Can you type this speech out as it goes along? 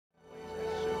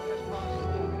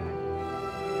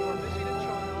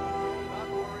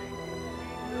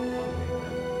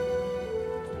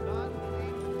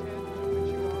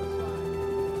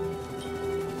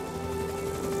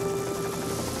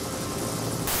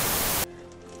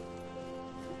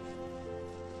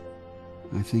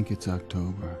I think it's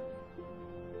October,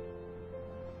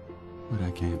 but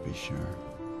I can't be sure.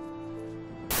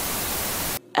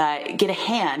 Get a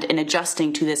hand in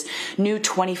adjusting to this new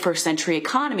 21st century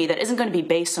economy that isn't going to be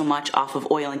based so much off of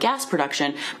oil and gas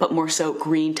production, but more so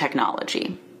green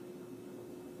technology.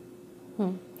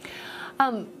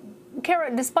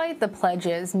 Kara, despite the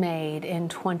pledges made in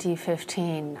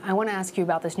 2015, I want to ask you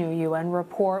about this new UN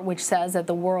report, which says that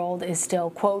the world is still,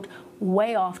 quote,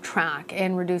 way off track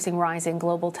in reducing rising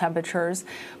global temperatures.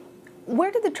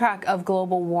 Where did the track of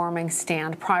global warming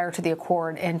stand prior to the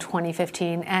accord in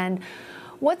 2015? And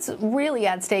what's really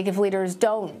at stake if leaders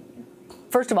don't,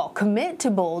 first of all, commit to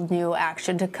bold new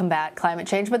action to combat climate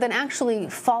change, but then actually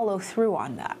follow through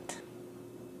on that?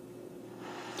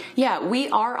 Yeah, we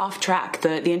are off track.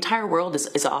 The entire world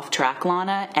is off track,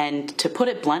 Lana. And to put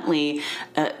it bluntly,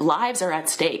 lives are at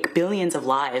stake. Billions of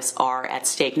lives are at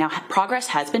stake. Now, progress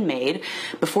has been made.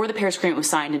 Before the Paris Agreement was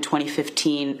signed in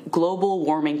 2015, global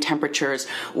warming temperatures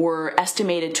were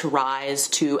estimated to rise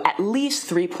to at least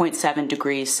 3.7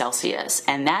 degrees Celsius.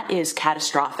 And that is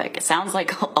catastrophic. It sounds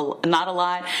like not a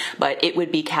lot, but it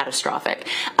would be catastrophic.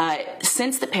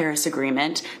 Since the Paris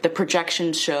Agreement, the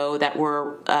projections show that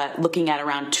we're looking at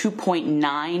around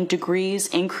 2.9 degrees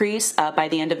increase by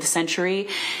the end of the century.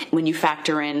 When you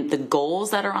factor in the goals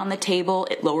that are on the table,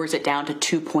 it lowers it down to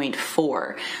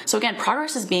 2.4. So again,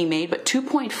 progress is being made, but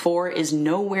 2.4 is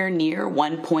nowhere near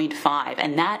 1.5.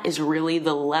 And that is really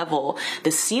the level,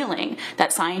 the ceiling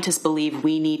that scientists believe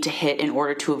we need to hit in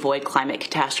order to avoid climate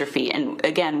catastrophe. And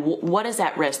again, what is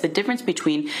at risk? The difference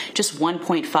between just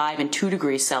 1.5 and 2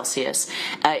 degrees Celsius.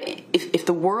 If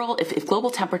global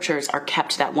temperatures are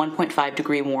kept to that 1.5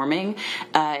 degree warming,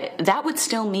 that would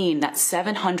still mean that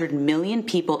 700 million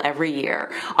people every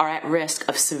year are at risk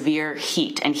of severe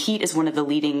heat, and heat is one of the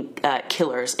leading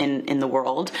killers in the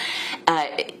world.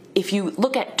 If you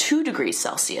look at 2 degrees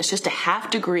Celsius, just a half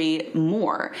degree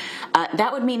more,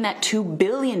 that would mean that 2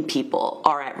 billion people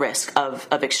are at risk of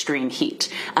extreme heat.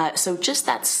 So just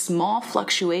that small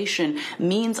fluctuation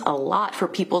means a lot for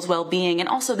people's well-being. And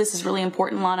also, this is really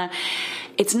important, Lana,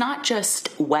 it's not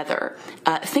just weather.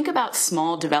 Think about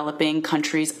small developing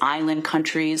countries, island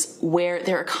countries, where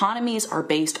their economies are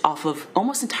based off of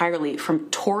almost entirely from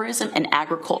tourism and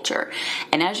agriculture.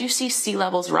 And as you see sea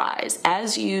levels rise,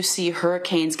 as you see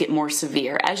hurricanes get more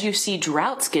severe, as you see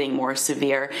droughts getting more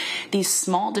severe, these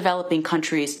small developing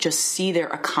countries just see their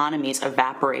economies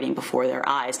evaporating before their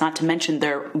eyes, not to mention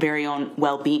their very own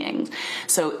well-being.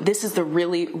 So this is the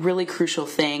really, really crucial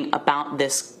thing about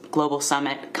this global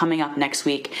summit coming up next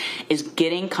week, is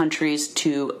getting countries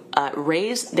to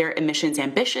raise their emissions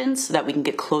ambitions so that we can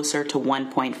get closer to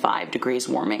 1.5 degrees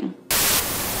warming.